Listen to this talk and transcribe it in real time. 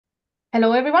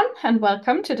Hello, everyone, and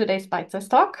welcome to today's bytesize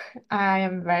talk. I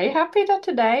am very happy that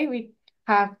today we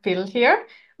have Phil here,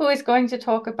 who is going to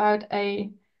talk about a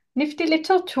nifty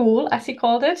little tool, as he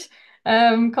called it,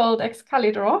 called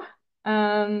Excalidraw,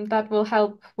 that will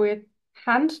help with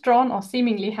hand-drawn or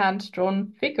seemingly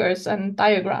hand-drawn figures and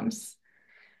diagrams.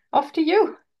 Off to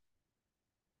you.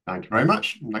 Thank you very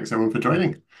much. Thanks everyone for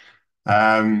joining.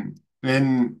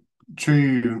 In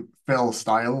true Phil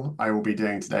style, I will be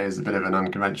doing today is a bit of an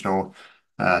unconventional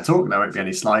talk. There won't be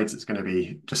any slides. It's going to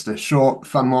be just a short,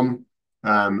 fun one.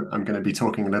 I'm going to be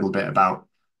talking a little bit about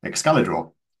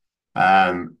Excalidraw.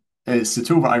 It's a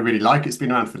tool that I really like. It's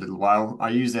been around for a little while. I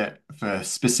use it for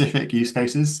specific use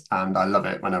cases, and I love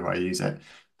it whenever I use it.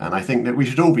 And I think that we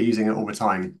should all be using it all the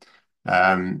time.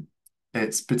 Um,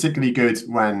 it's particularly good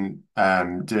when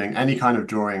doing any kind of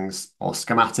drawings or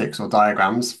schematics or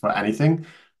diagrams for anything,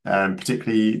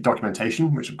 particularly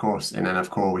documentation, which of course in NF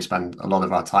Core we spend a lot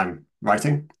of our time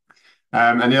writing.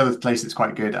 And the other place it's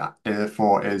quite good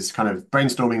for is kind of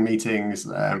brainstorming meetings,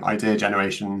 idea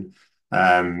generation,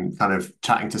 kind of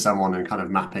chatting to someone and kind of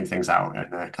mapping things out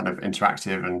in a kind of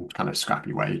interactive and kind of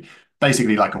scrappy way.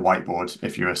 Basically like a whiteboard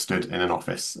if you were stood in an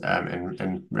office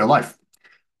in real life.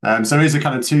 So these are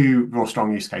kind of two real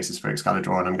strong use cases for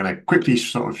Excalidraw, and I'm going to quickly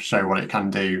sort of show what it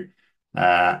can do.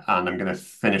 And I'm going to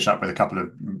finish up with a couple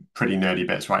of pretty nerdy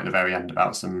bits right at the very end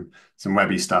about some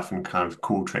webby stuff and kind of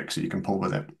cool tricks that you can pull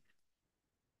with it.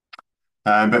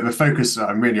 But the focus that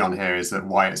I'm really on here is that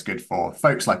why it's good for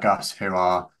folks like us who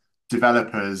are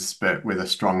developers, but with a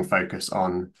strong focus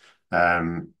on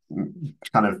kind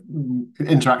of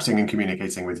interacting and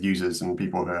communicating with users and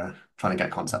people who are trying to get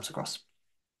concepts across.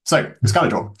 So,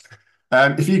 Excalidraw.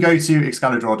 If you go to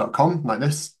excalidraw.com like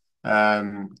this,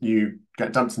 you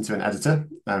get dumped into an editor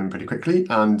pretty quickly,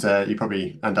 and you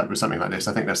probably end up with something like this.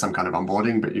 I think there's some kind of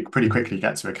onboarding, but you pretty quickly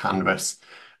get to a canvas.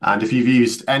 And if you've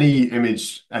used any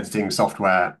image editing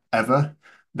software ever,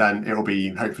 then it will be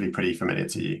hopefully pretty familiar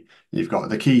to you. You've got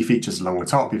the key features along the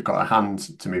top, you've got a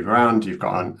hand to move around, you've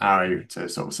got an arrow to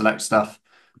sort of select stuff,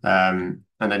 and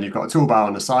then you've got a toolbar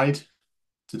on the side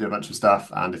to do a bunch of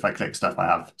stuff. And if I click stuff, I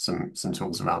have some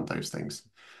tools around those things.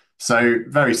 So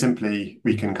very simply,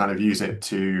 we can kind of use it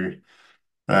to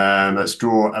let's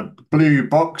draw a blue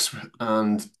box.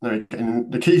 And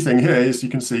the key thing here is you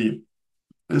can see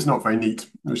it's not very neat,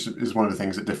 which is one of the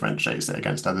things that differentiates it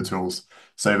against other tools.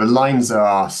 So the lines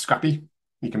are scrappy.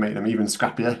 You can make them even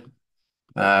scrappier,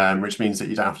 which means that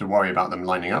you don't have to worry about them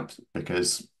lining up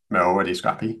because they're already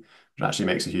scrappy, which actually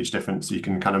makes a huge difference. You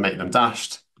can kind of make them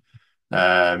dashed,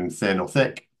 thin or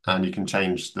thick, and you can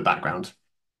change the background.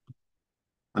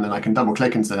 And then I can double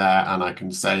click into there and I can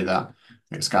say that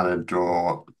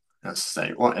Excalidraw, let's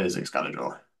say, what is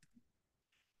Excalidraw?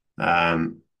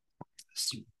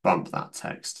 Let's bump that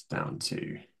text down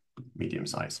to medium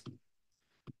size.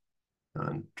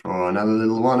 And draw another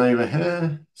little one over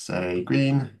here, say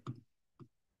green,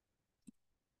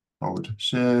 hold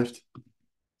shift,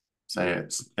 say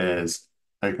it is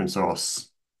open source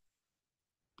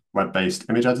web-based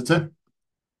image editor.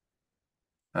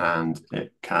 And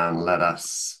it can let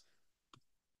us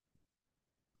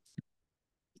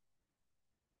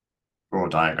draw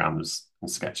diagrams and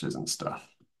sketches and stuff.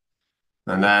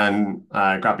 And then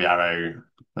grab the arrow,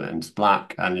 put it into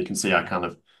black, and you can see I kind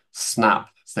of snap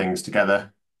things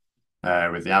together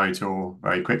with the arrow tool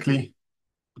very quickly,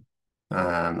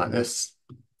 like this.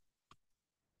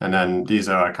 And then these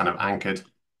are kind of anchored.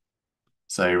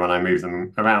 So when I move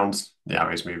them around, the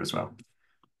arrows move as well.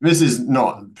 This is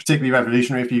not particularly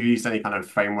revolutionary if you've used any kind of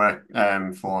framework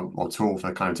for or tool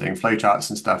for kind of doing flowcharts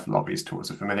and stuff. A lot of these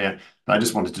tools are familiar, but I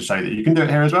just wanted to show that you can do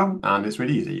it here as well, and it's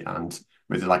really easy. And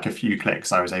with like a few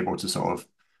clicks, I was able to sort of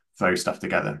throw stuff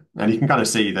together. And you can kind of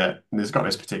see that there's got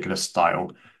this particular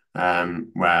style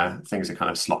where things are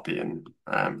kind of sloppy, and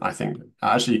I think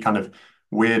actually kind of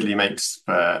weirdly makes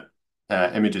for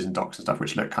images and docs and stuff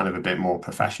which look kind of a bit more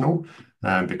professional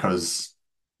because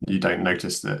you don't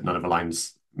notice that none of the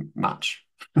lines match.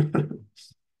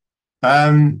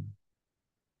 Um,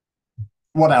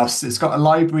 what else? It's got a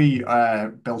library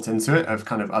built into it of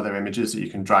kind of other images that you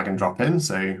can drag and drop in,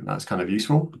 so that's kind of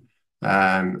useful.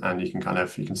 And you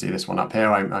can see this one up here.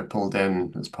 I pulled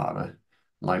in as part of a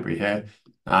library here,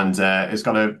 and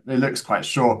it looks quite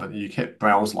short, but you hit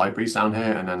browse libraries down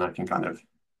here, and then I can kind of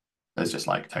there's just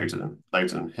like loads of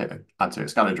them. Hit add to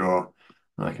Excalidraw,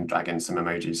 and I can drag in some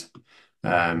emojis.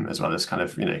 As well as kind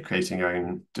of, creating your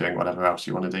own, doing whatever else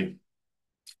you want to do.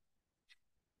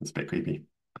 It's a bit creepy.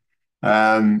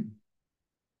 Um,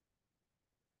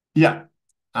 yeah,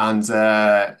 and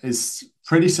is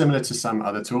pretty similar to some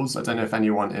other tools. I don't know if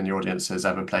anyone in the audience has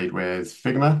ever played with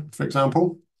Figma, for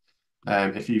example.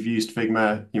 If you've used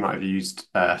Figma, you might have used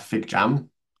FigJam.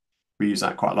 We use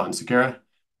that quite a lot in Sakura.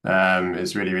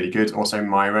 It's really, really good. Also,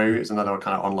 Miro is another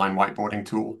kind of online whiteboarding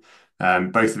tool.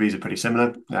 Both of these are pretty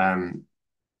similar.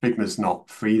 Figma's not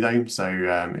free though, so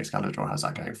Excalidraw has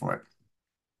that going for it.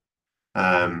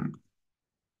 Um,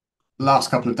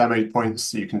 Last couple of demo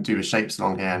points, you can do the shapes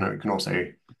along here, and we can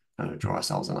also draw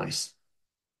ourselves a nice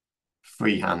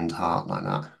freehand heart like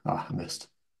that. Oh, I missed.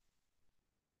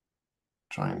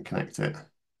 Try and connect it.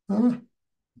 Ah,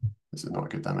 this is not a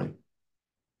good demo.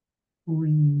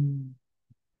 Whee.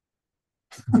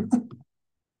 I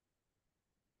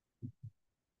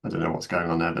don't know what's going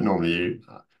on there, but normally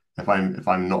if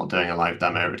I'm not doing a live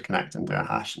demo, it would connect and do a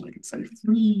hash, and I can say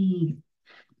free,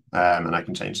 and I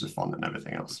can change the font and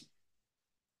everything else.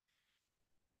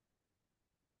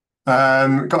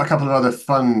 Got a couple of other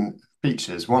fun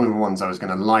features. One of the ones I was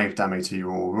going to live demo to you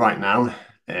all right now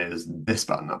is this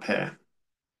button up here.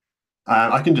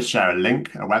 I can just share a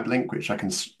link, a web link, which I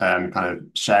can kind of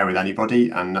share with anybody.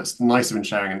 And that's nicer than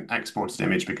sharing an exported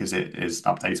image because it is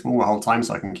updatable the whole time.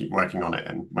 So I can keep working on it.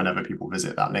 And whenever people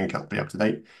visit that link, it'll be up to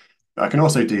date. But I can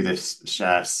also do this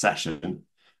share session.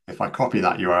 If I copy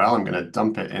that URL, I'm going to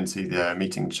dump it into the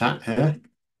meeting chat here.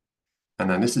 And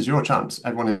then this is your chance.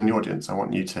 Everyone in the audience, I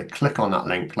want you to click on that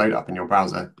link, load it up in your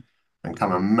browser, and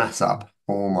come and mess up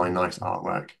all my nice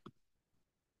artwork.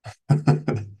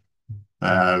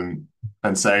 Um,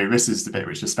 and so this is the bit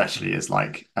which especially is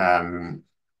like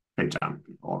Big Jam,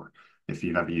 or if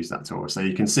you've ever used that tool. So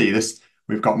you can see this,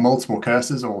 we've got multiple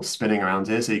cursors all spinning around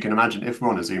here. So you can imagine if we're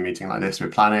on a Zoom meeting like this, we're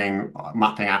planning,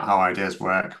 mapping out how ideas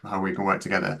work, how we can work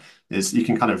together, is you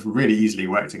can kind of really easily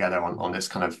work together on this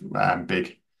kind of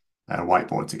big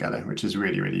whiteboard together, which is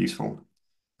really, really useful.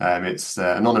 It's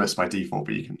anonymous by default,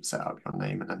 but you can set up your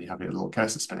name and then you have your little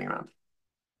cursor spinning around.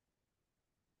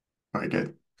 Very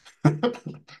good.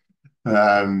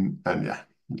 And yeah,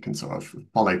 you can sort of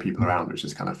follow people around, which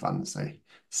is kind of fun. So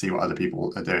see what other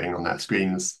people are doing on their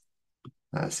screens,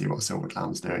 see what Silver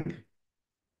Clown's doing.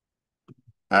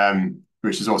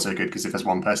 Which is also good because if there's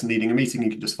one person leading a meeting, you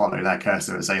can just follow their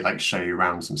cursor as they like show you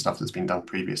around some stuff that's been done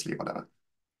previously, whatever.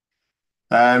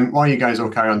 While you guys all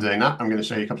carry on doing that, I'm going to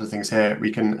show you a couple of things here.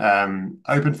 We can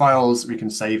open files, we can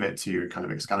save it to kind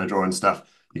of Excalidraw and stuff.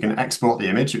 You can export the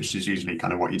image, which is usually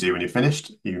kind of what you do when you're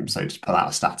finished. So just pull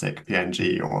out a static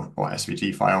PNG or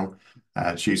SVG file,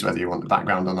 choose whether you want the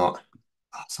background or not.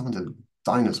 Oh, someone did a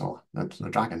dinosaur, a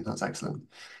dragon, that's excellent.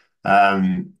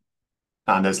 And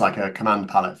there's like a command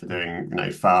palette for doing,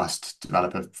 fast,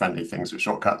 developer-friendly things with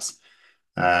shortcuts,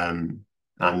 and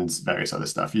various other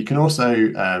stuff. You can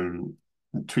also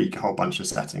tweak a whole bunch of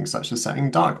settings, such as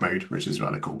setting dark mode, which is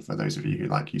rather cool for those of you who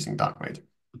like using dark mode,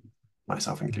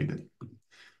 myself included.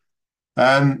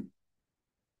 Okay,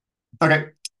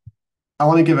 I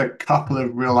want to give a couple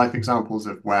of real life examples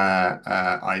of where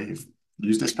I've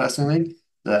used this personally.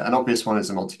 An obvious one is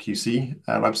the multi-QC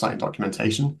website and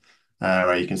documentation,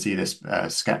 where you can see this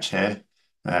sketch here,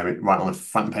 right on the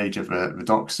front page of the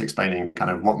docs, explaining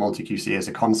kind of what multi-QC as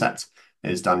a concept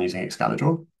is done using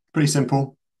Excalidraw. Pretty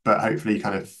simple, but hopefully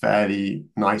kind of fairly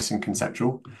nice and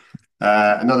conceptual.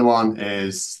 Another one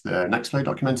is the Nextflow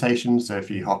documentation. So if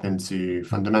you hop into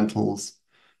fundamentals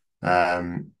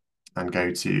and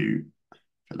go to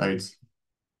loads,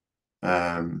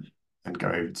 and go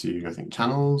over to, I think,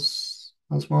 channels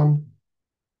as one.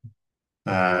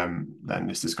 Then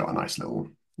this has got a nice little,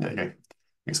 there you go,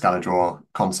 Excalidraw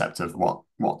concept of what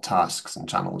tasks and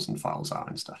channels and files are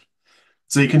and stuff.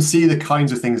 So you can see the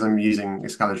kinds of things I'm using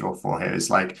Excalidraw for here.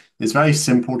 It's very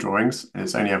simple drawings.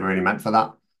 It's only ever really meant for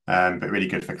that, but really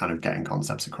good for kind of getting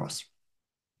concepts across.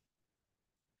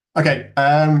 Okay,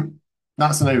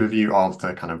 that's an overview of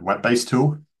the kind of web-based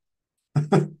tool.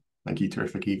 Thank you,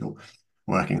 Terrific Eagle,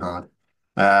 working hard.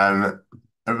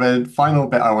 The final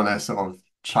bit I want to sort of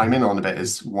chime in on a bit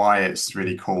is why it's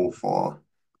really cool for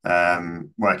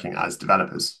working as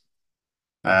developers.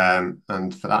 And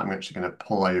for that, I'm actually going to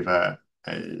pull over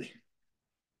a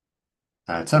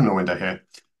terminal window here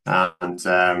and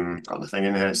got the thing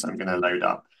in here. So I'm going to load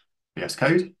up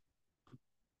VSCode,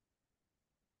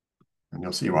 and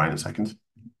you'll see why in a second.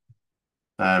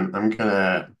 I'm going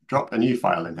to drop a new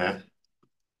file in here,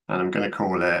 and I'm going to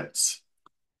call it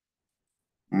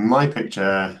my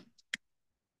picture.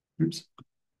 Oops.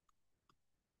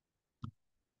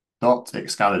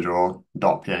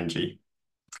 .excalidraw.png.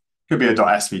 Could be a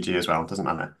 .svg as well, doesn't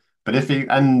matter. But if you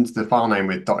end the file name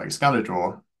with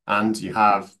 .excalidraw and you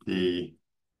have the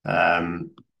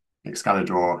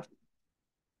Excalidraw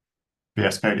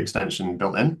VS Code extension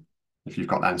built in, if you've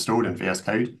got that installed in VS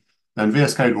Code, then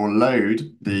VS Code will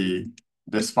load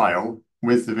this file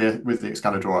with the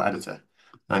Excalidraw editor,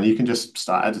 and you can just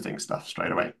start editing stuff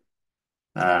straight away.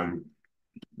 Um,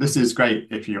 this is great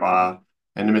if you are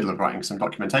in the middle of writing some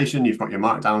documentation, you've got your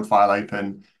Markdown file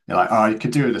open, you're like, oh, you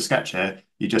could do with a sketch here.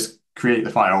 You just create the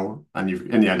file and you've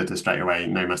in the editor straight away,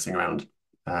 no messing around.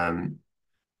 And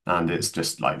it's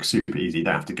just like super easy, you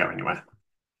don't have to go anywhere.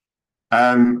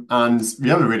 And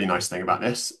the other really nice thing about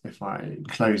this, if I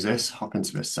close this, hop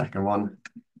into the second one,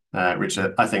 which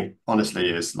I think honestly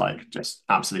is like just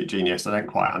absolute genius. I don't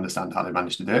quite understand how they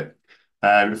managed to do it.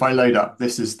 If I load up,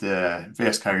 this is the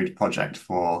VS Code project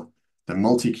for the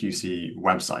multi-QC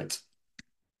website.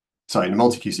 Sorry, the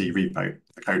multi-QC repo,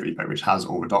 the code repo, which has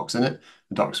all the docs in it.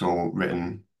 The docs are all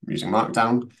written using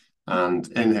Markdown. And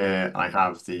in here, I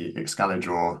have the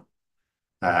Excalidraw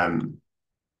um,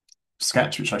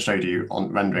 sketch, which I showed you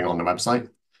on rendering on the website.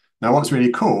 Now, what's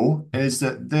really cool is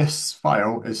that this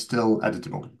file is still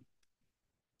editable.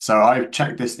 So I've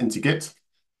checked this into Git.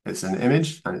 It's an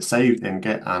image and it's saved in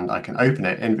Git, and I can open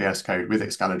it in VS Code with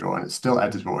Excalidraw, and it's still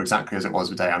editable exactly as it was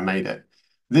the day I made it.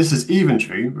 This is even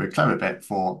true with Cleverbit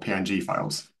for PNG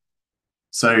files.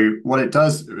 So what it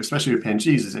does, especially with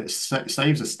PNGs, is it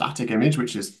saves a static image,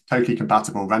 which is totally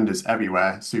compatible, renders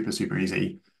everywhere, super, super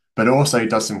easy, but also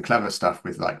does some clever stuff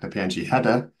with like the PNG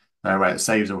header, where it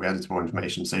saves all the editable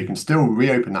information. So you can still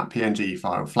reopen that PNG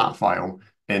file, flat file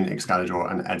in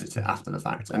Excalidraw and edit it after the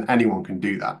fact, and anyone can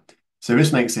do that. So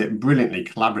this makes it brilliantly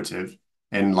collaborative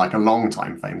in like a long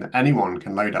time frame that anyone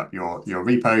can load up your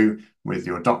repo with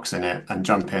your docs in it and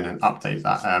jump in and update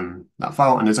that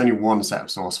file. And there's only one set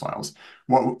of source files.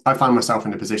 What I found myself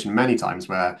in a position many times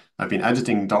where I've been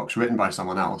editing docs written by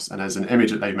someone else, and there's an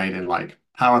image that they've made in like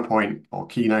PowerPoint or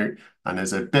Keynote, and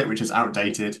there's a bit which is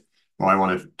outdated or I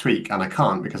want to tweak, and I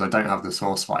can't because I don't have the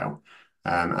source file.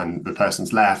 And the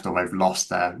person's left or they've lost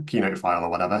their Keynote file or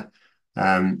whatever.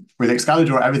 With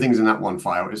Excalidraw, everything's in that one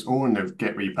file. It's all in the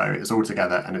Git repo. It's all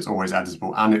together and it's always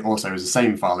editable. And it also is the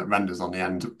same file that renders on the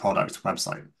end product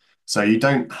website. So you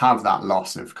don't have that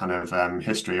loss of kind of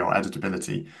history or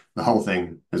editability. The whole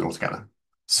thing is all together.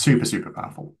 Super, super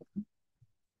powerful.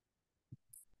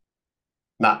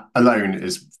 That alone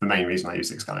is the main reason I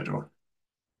use Excalidraw.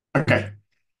 Okay,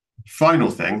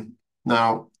 final thing.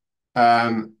 Now,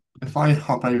 if I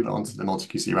hop over onto the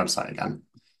MultiQC website again,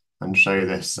 and show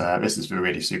this. This is a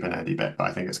really super nerdy bit, but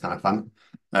I think it's kind of fun.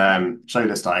 Show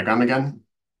this diagram again.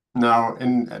 Now,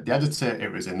 in the editor,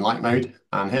 it was in light mode,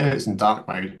 and here it's in dark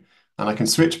mode. And I can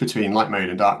switch between light mode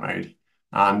and dark mode,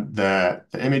 and the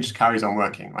image carries on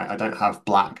working, right? I don't have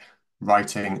black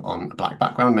writing on a black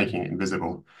background, making it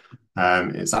invisible.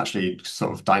 It's actually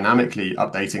sort of dynamically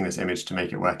updating this image to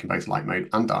make it work in both light mode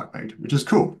and dark mode, which is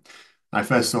cool. I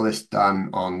first saw this done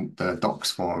on the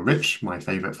docs for Rich, my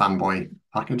favorite fanboy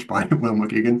package by Will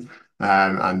McGugan.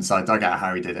 And so I dug out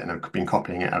how he did it and I've been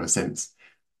copying it ever since.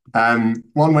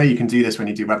 One way you can do this when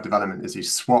you do web development is you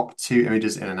swap two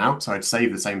images in and out. So I'd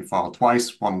save the same file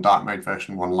twice, one dark mode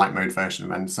version, one light mode version,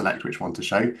 and then select which one to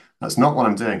show. That's not what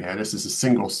I'm doing here. This is a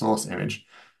single source image.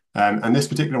 And this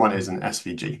particular one is an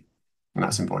SVG. And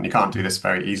that's important. You can't do this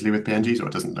very easily with PNGs or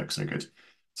it doesn't look so good.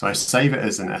 So I save it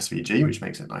as an SVG, which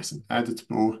makes it nice and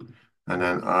editable. And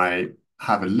then I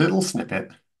have a little snippet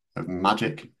of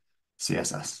magic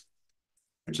CSS,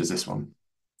 which is this one.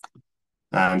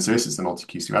 And so this is the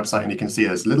MultiQC website, and you can see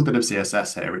there's a little bit of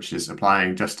CSS here, which is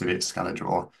applying just to the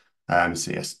Excalidraw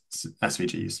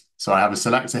SVGs. So I have a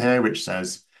selector here, which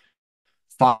says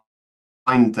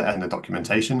find the end of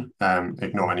documentation,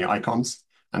 ignore any icons.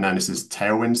 And then this is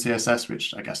Tailwind CSS,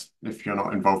 which I guess if you're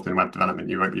not involved in web development,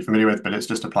 you won't be familiar with, but it's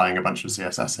just applying a bunch of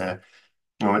CSS here.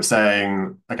 And it's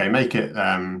saying, okay, make it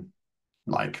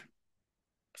like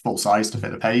full size to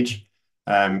fit the page.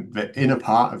 The inner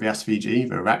part of the SVG,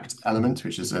 the rect element,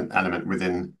 which is an element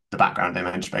within the background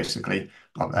image, basically,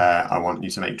 I want you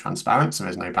to make transparent, so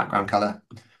there's no background color.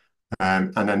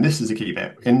 And then this is a key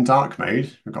bit. In dark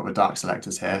mode, we've got the dark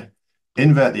selectors here.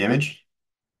 Invert the image,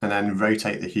 and then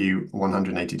rotate the hue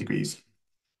 180 degrees.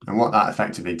 And what that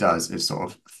effectively does is sort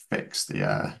of fix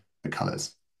the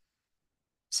colors.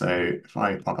 So if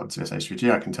I pop up to this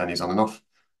SVG, I can turn these on and off.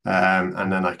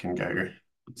 And then I can go.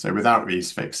 So without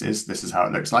these fixes, this is how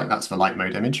it looks like. That's the light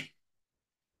mode image,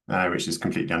 which is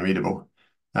completely unreadable.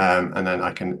 And then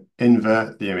I can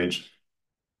invert the image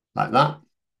like that.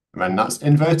 And then that's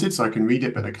inverted, so I can read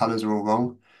it, but the colors are all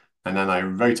wrong. And then I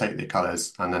rotate the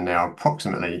colors, and then they are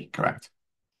approximately correct.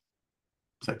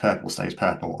 So purple stays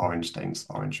purple, orange stays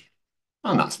orange.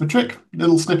 And that's the trick.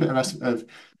 Little snippet of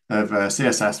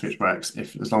CSS, which works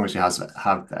as long as you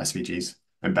have the SVGs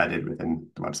embedded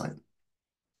within the website,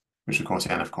 which of course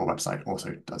the NF Core website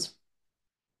also does.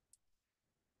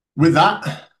 With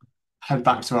that, head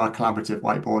back to our collaborative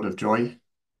whiteboard of joy,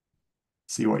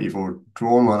 see what you've all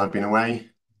drawn while I've been away,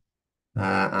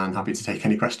 and happy to take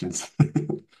any questions.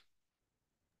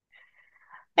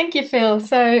 Thank you, Phil.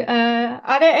 So,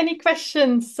 are there any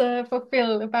questions for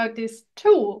Phil about this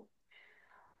tool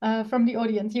from the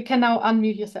audience? You can now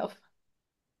unmute yourself.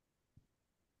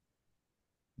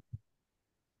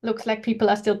 Looks like people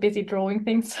are still busy drawing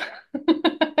things.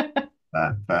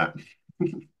 But that's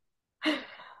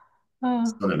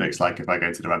Oh, what it looks like if I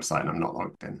go to the website and I'm not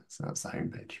logged in. So that's the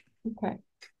homepage. okay.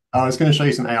 I was going to show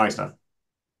you some AI stuff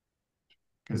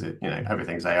because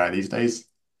everything's AI these days.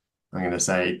 I'm going to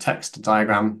say text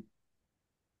diagram,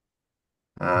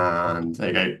 and there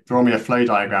you go. Draw me a flow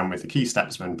diagram with the key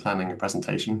steps when planning a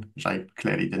presentation, which I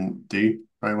clearly didn't do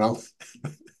very well.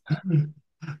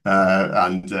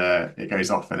 And it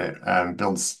goes off and it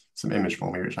builds some image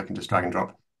for me, which I can just drag and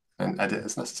drop and edit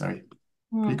as necessary.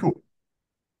 Pretty Hmm. cool.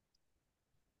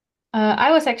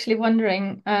 I was actually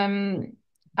wondering,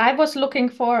 I was looking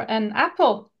for an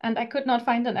apple and I could not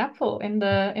find an apple in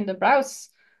the browse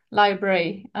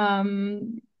library.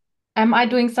 Am I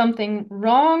doing something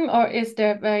wrong, or is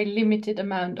there a very limited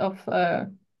amount of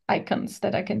icons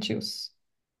that I can choose?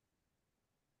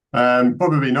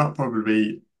 Probably not,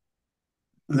 probably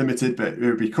limited, but it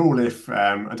would be cool if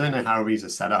I don't know how these are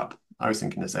set up. I was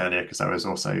thinking this earlier because I was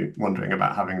also wondering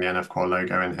about having the NF Core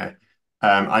logo in here.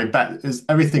 I bet is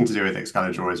everything to do with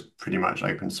Excalidraw is pretty much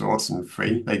open source and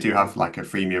free. They do have like a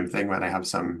freemium thing where they have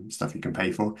some stuff you can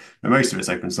pay for, but most of it's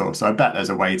open source. So I bet there's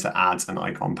a way to add an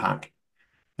icon pack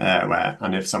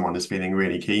and if someone is feeling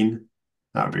really keen,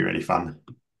 that would be really fun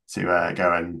to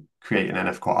go and create an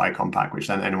NF Core icon pack, which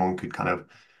then anyone could kind of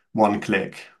one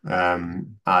click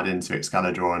add into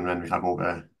Excalidraw, and then we have all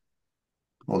the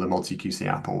multi QC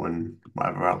Apple and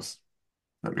whatever else.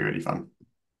 That'd be really fun.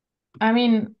 I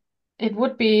mean, it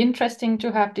would be interesting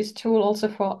to have this tool also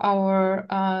for our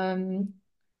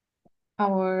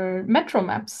metro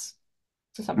maps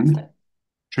to some Mhm. extent.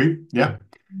 True. Yeah.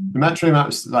 The metro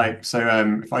maps, like, so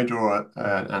if I draw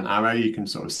an arrow, you can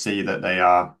sort of see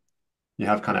that you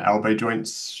have kind of elbow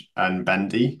joints and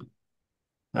bendy.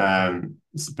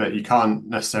 But you can't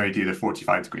necessarily do the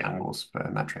 45-degree angles for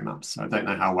metro maps. So I don't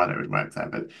know how well it would work there,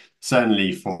 but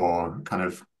certainly for kind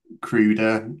of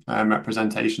cruder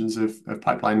representations of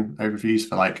pipeline overviews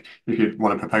for like if you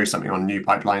want to propose something on new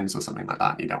pipelines or something like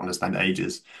that, you don't want to spend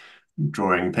ages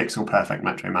drawing pixel perfect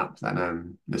metro maps,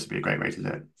 then this would be a great way to do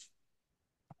it.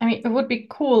 I mean, it would be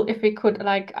cool if we could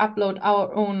like upload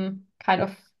our own kind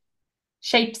of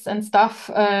shapes and stuff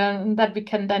that we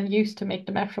can then use to make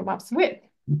the metro maps with.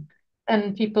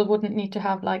 And people wouldn't need to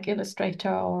have like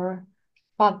Illustrator or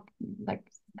but like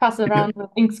pass around with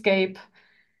Inkscape.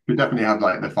 We definitely have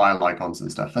like the file icons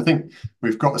and stuff. I think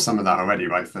we've got some of that already,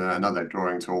 right, for another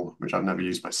drawing tool, which I've never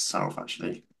used myself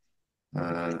actually.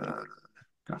 Uh,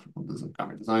 graphic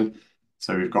design.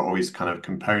 So we've got all these kind of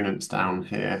components down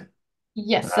here.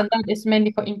 Yes, Uh, and that is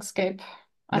mainly for Inkscape,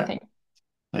 I yeah, think.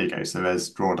 there you go. So there's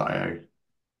draw.io,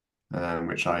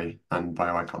 which and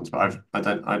bio icons. But I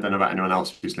don't know about anyone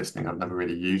else who's listening. I've never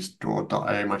really used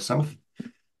draw.io myself,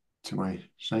 to my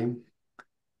shame.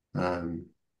 Um,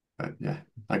 but yeah,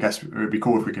 I guess it would be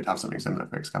cool if we could have something similar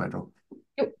for Excalidraw.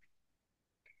 Yep.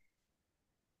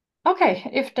 Okay,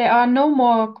 if there are no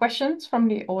more questions from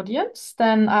the audience,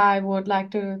 then I would like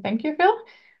to thank you, Phil,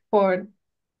 for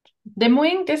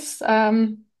demoing this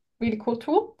really cool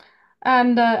tool,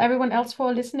 and everyone else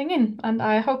for listening in. And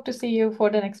I hope to see you for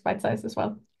the next bite size as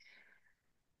well.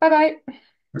 Bye bye.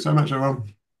 Thanks so much,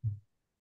 everyone.